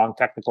hour-long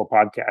technical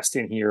podcast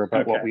in here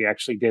about what we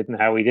actually did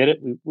and how we did it.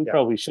 We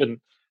probably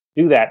shouldn't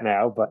do that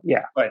now, but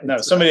yeah. Right. No,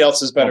 somebody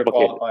else is better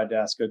qualified to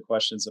ask good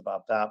questions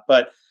about that.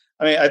 But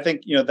I mean, I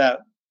think, that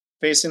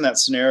facing that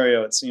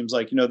scenario, it seems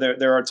like,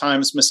 there are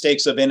times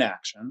mistakes of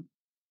inaction.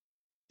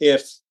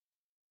 If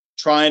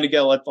trying to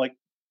get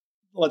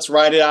let's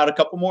ride it out a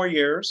couple more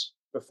years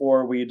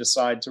before we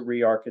decide to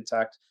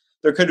re-architect,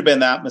 there could have been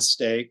that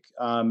mistake.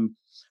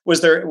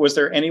 Was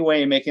there any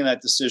way in making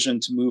that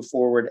decision to move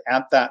forward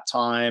at that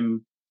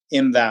time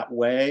in that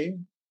way?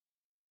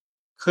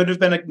 Could have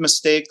been a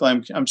mistake.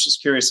 I'm just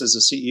curious, as a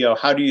CEO,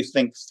 how do you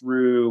think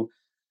through,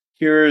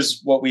 here's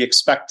what we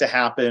expect to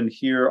happen,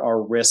 here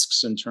are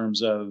risks in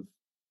terms of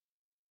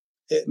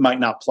it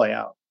might not play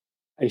out?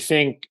 I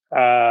think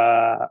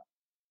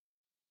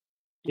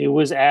it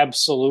was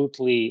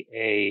absolutely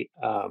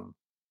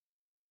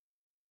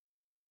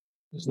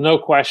there's no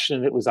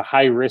question it was a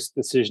high risk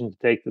decision to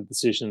take the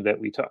decision that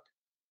we took.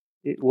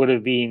 It would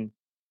have been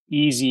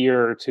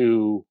easier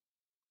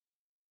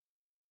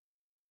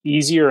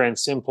and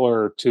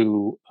simpler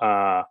to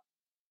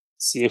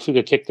see if we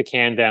could kick the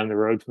can down the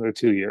road for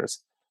 2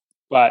 years.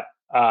 But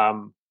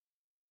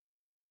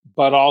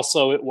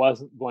also it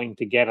wasn't going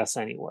to get us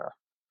anywhere.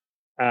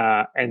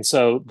 And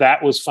so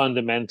that was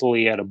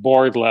fundamentally at a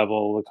board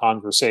level, the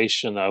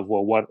conversation of,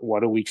 well,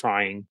 what are we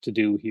trying to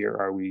do here?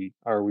 Are we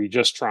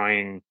just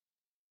trying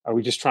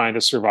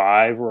to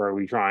survive, or are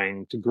we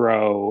trying to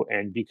grow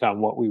and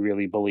become what we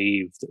really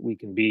believe that we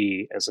can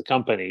be as a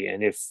company?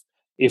 And if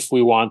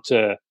we want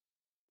to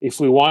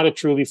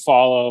truly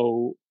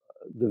follow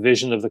the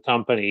vision of the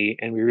company,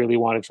 and we really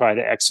want to try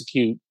to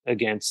execute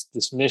against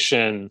this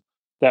mission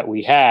that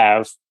we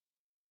have,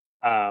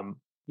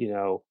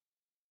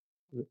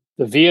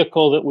 the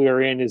vehicle that we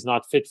are in is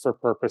not fit for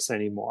purpose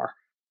anymore,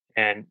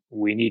 and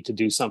we need to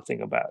do something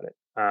about it.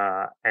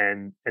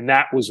 And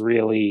that was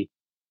really,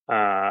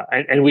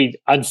 and we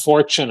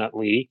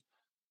unfortunately,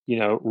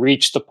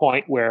 reached the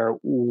point where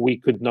we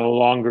could no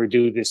longer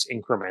do this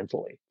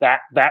incrementally.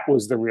 That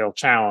was the real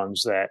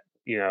challenge, that,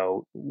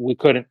 we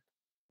could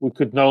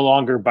no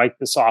longer bite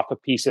this off a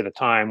piece at a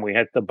time. We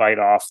had to bite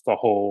off the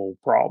whole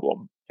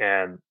problem.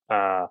 And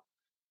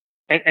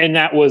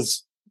that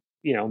was,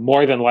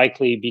 more than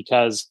likely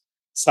because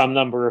some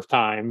number of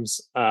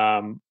times,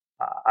 I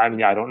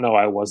don't know,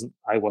 I wasn't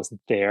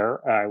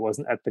there. I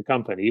wasn't at the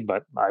company,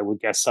 but I would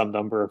guess some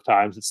number of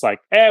times it's like,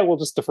 we'll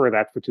just defer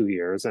that for 2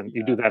 years. And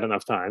you do that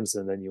enough times,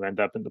 and then you end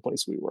up in the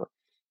place we were.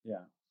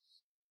 Yeah.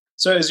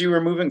 So as you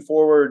were moving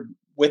forward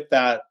with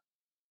that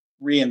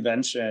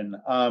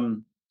reinvention,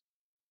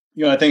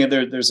 I think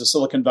there's a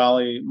Silicon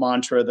Valley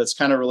mantra that's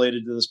kind of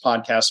related to this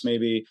podcast,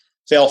 maybe: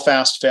 fail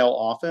fast, fail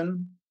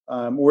often.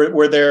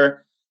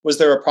 Was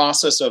there a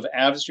process of,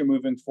 as you're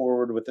moving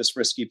forward with this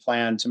risky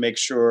plan, to make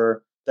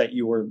sure that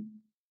you were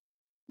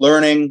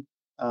learning,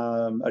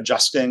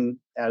 adjusting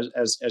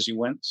as you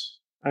went?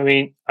 I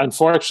mean,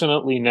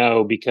 unfortunately,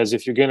 no, because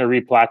if you're going to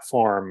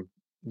re-platform,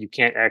 you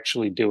can't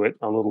actually do it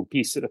a little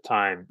piece at a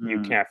time.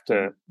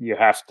 Mm-hmm. You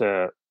have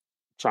to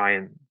try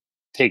and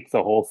take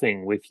the whole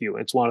thing with you.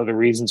 It's one of the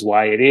reasons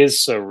why it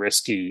is so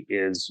risky,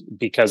 is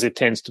because it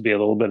tends to be a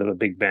little bit of a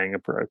big bang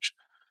approach.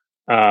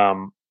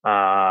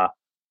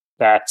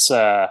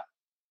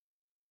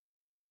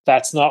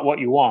 That's not what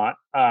you want,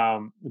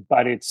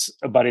 but it's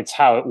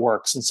how it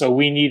works. And so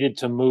we needed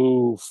to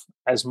move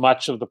as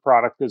much of the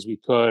product as we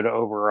could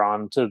over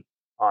onto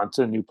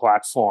new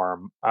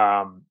platform,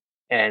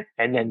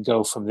 then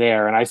go from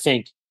there. And I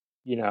think,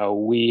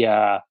 we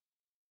I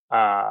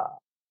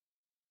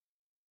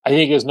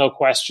think there's no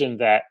question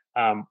that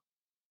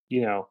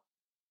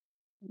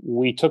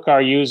we took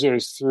our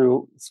users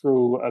through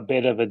a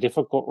bit of a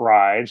difficult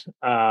ride,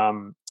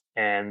 and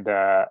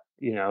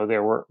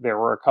there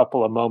were a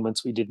couple of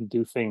moments we didn't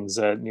do things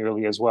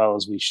nearly as well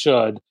as we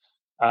should.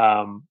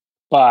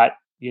 But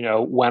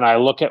when I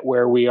look at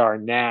where we are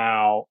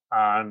now,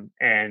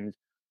 and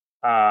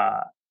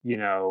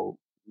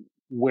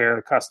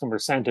where customer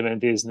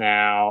sentiment is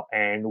now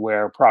and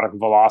where product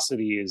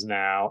velocity is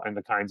now and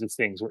the kinds of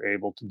things we're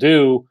able to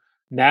do,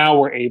 now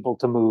we're able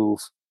to move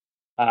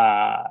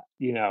in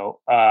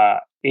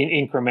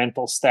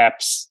incremental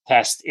steps,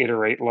 test,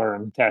 iterate,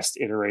 learn,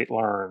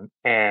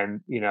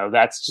 and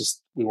that's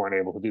just, we weren't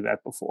able to do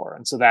that before.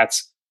 And so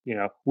that's,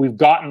 we've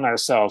gotten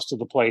ourselves to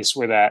the place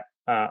where that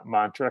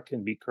mantra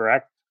can be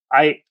correct.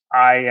 I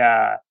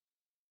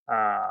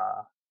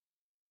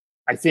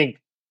think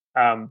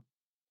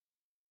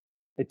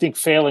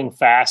failing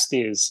fast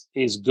is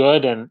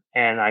good, and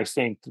I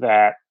think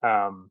that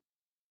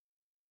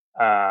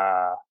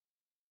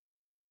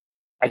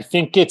I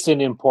think it's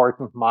an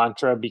important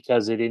mantra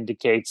because it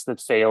indicates that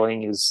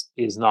failing is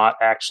not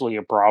actually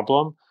a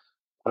problem.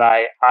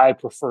 But I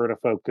prefer to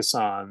focus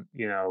on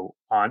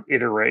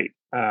iterate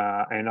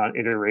and on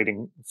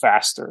iterating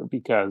faster,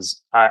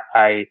 because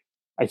I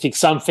think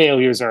some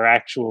failures are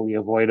actually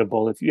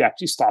avoidable if you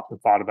actually stopped and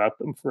thought about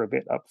them for a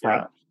bit up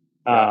front.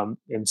 Yeah.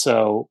 And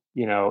so,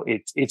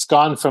 it's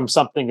gone from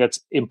something that's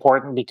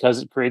important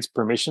because it creates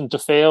permission to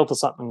fail to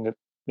something that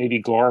maybe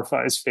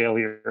glorifies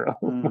failure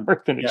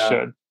more than it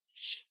should.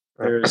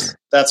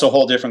 That's a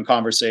whole different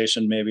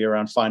conversation, maybe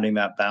around finding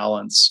that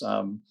balance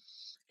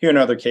here in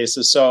other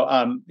cases. So,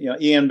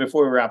 Ian,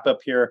 before we wrap up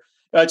here,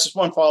 just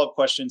one follow-up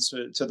question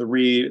to the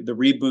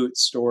reboot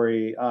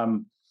story.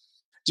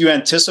 Do you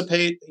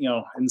anticipate,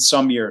 in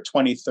some year,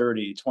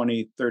 2030,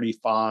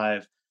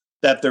 2035,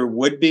 that there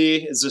would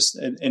be, is this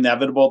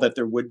inevitable that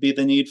there would be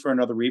the need for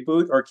another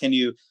reboot, or can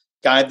you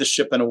guide the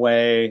ship in a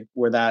way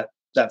where that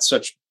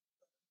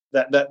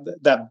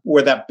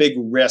big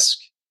risk,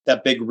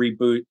 that big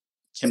reboot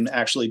can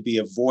actually be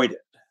avoided?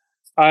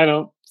 I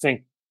don't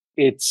think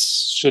it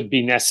should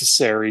be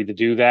necessary to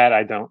do that.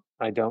 I don't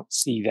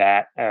see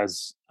that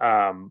as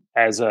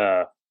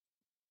a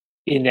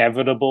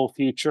inevitable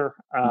future.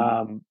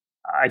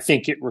 I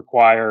think it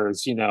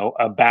requires,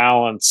 a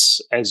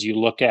balance as you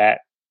look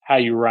at how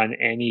you run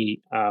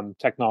any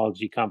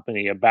technology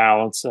company, a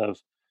balance of,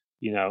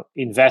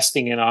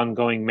 investing in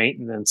ongoing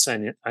maintenance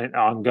and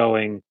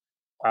ongoing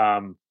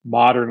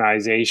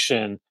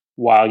modernization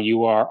while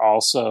you are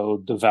also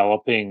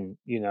developing,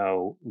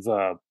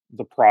 the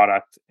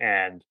product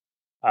and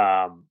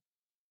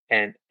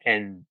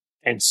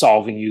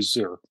solving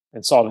user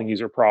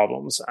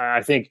problems.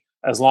 I think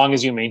as long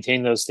as you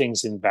maintain those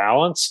things in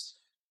balance,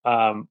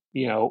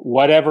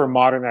 whatever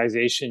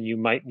modernization you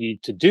might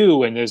need to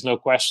do, and there's no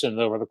question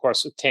that over the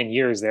course of 10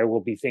 years, there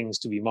will be things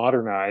to be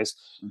modernized.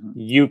 Mm-hmm.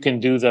 You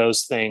can do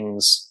those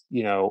things,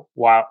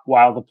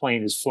 while the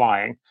plane is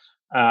flying,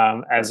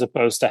 as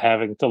opposed to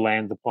having to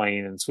land the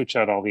plane and switch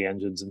out all the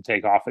engines and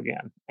take off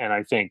again. And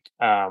I think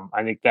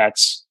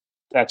that's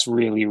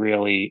really,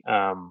 really,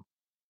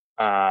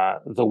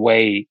 the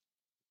way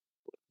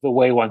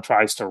one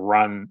tries to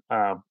run,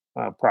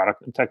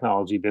 product and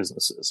technology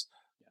businesses.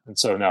 And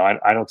so, no,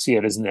 I don't see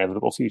it as an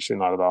inevitable future,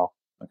 not at all.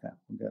 Okay,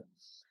 good.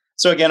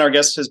 So again, our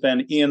guest has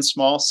been Ian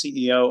Small,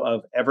 CEO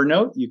of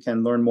Evernote. You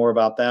can learn more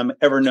about them,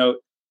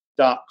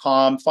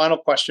 evernote.com. Final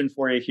question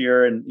for you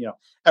here. And,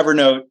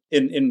 Evernote,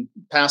 in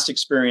past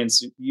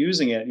experience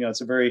using it, it's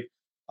a very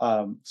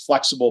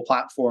flexible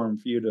platform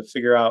for you to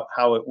figure out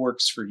how it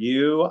works for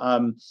you.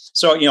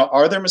 So,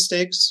 are there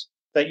mistakes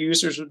that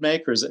users would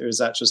make, or is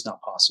that just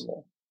not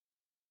possible?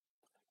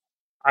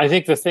 I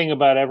think the thing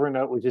about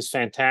Evernote, which is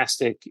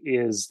fantastic,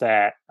 is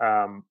that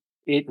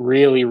it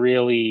really,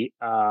 really,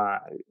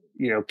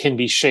 can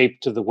be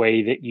shaped to the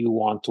way that you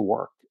want to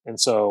work. And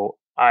so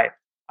I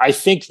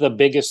think the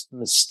biggest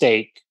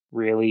mistake,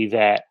 really,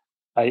 that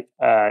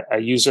a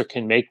user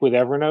can make with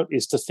Evernote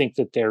is to think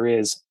that there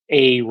is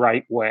a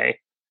right way.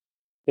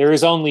 There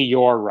is only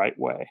your right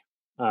way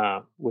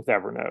with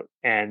Evernote,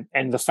 and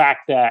the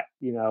fact that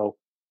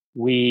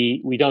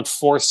we don't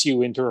force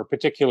you into a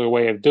particular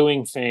way of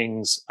doing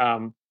things,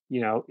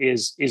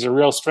 is a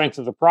real strength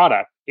of the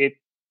product. It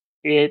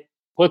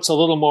puts a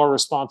little more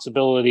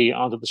responsibility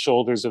onto the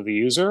shoulders of the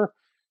user,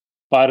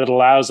 but it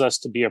allows us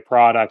to be a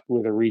product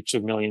with a reach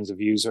of millions of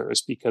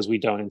users because we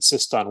don't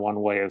insist on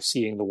one way of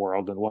seeing the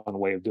world and one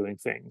way of doing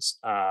things.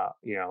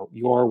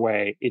 Your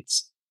way.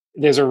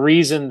 There's a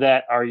reason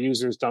that our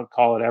users don't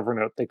call it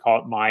Evernote; they call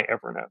it My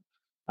Evernote.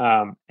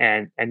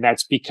 And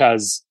that's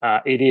because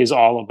it is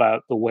all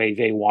about the way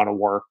they want to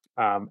work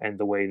and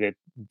the way that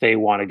they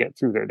want to get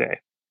through their day.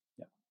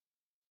 Yeah.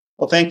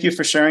 Well, thank you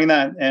for sharing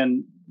that,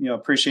 and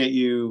appreciate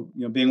you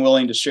being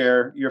willing to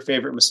share your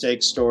favorite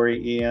mistake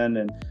story, Ian,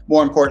 and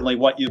more importantly,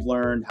 what you've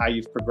learned, how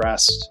you've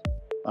progressed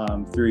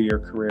through your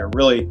career.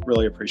 Really,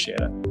 really appreciate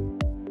it.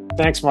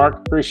 Thanks, Mark.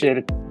 Appreciate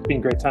it. It's been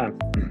a great time.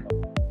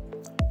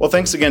 Well,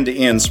 thanks again to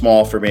Ian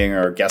Small for being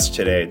our guest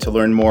today. To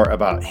learn more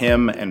about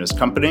him and his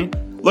company,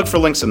 look for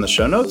links in the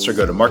show notes or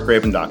go to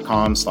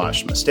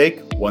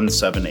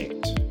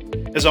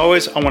markgraven.com/mistake178. As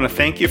always, I want to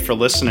thank you for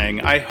listening.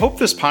 I hope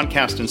this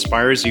podcast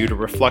inspires you to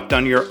reflect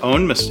on your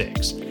own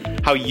mistakes,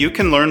 how you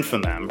can learn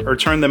from them or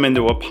turn them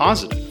into a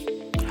positive.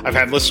 I've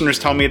had listeners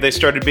tell me they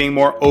started being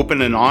more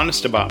open and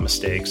honest about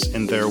mistakes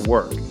in their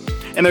work.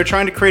 And they're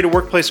trying to create a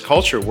workplace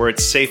culture where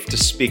it's safe to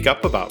speak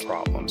up about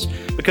problems,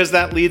 because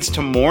that leads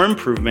to more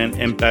improvement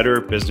and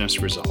better business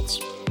results.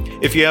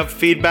 If you have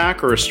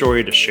feedback or a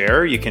story to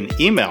share, you can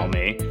email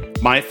me,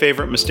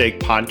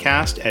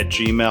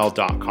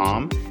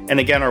 myfavoritemistakepodcast@gmail.com. And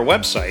again, our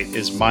website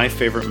is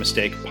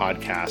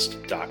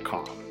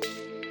myfavoritemistakepodcast.com.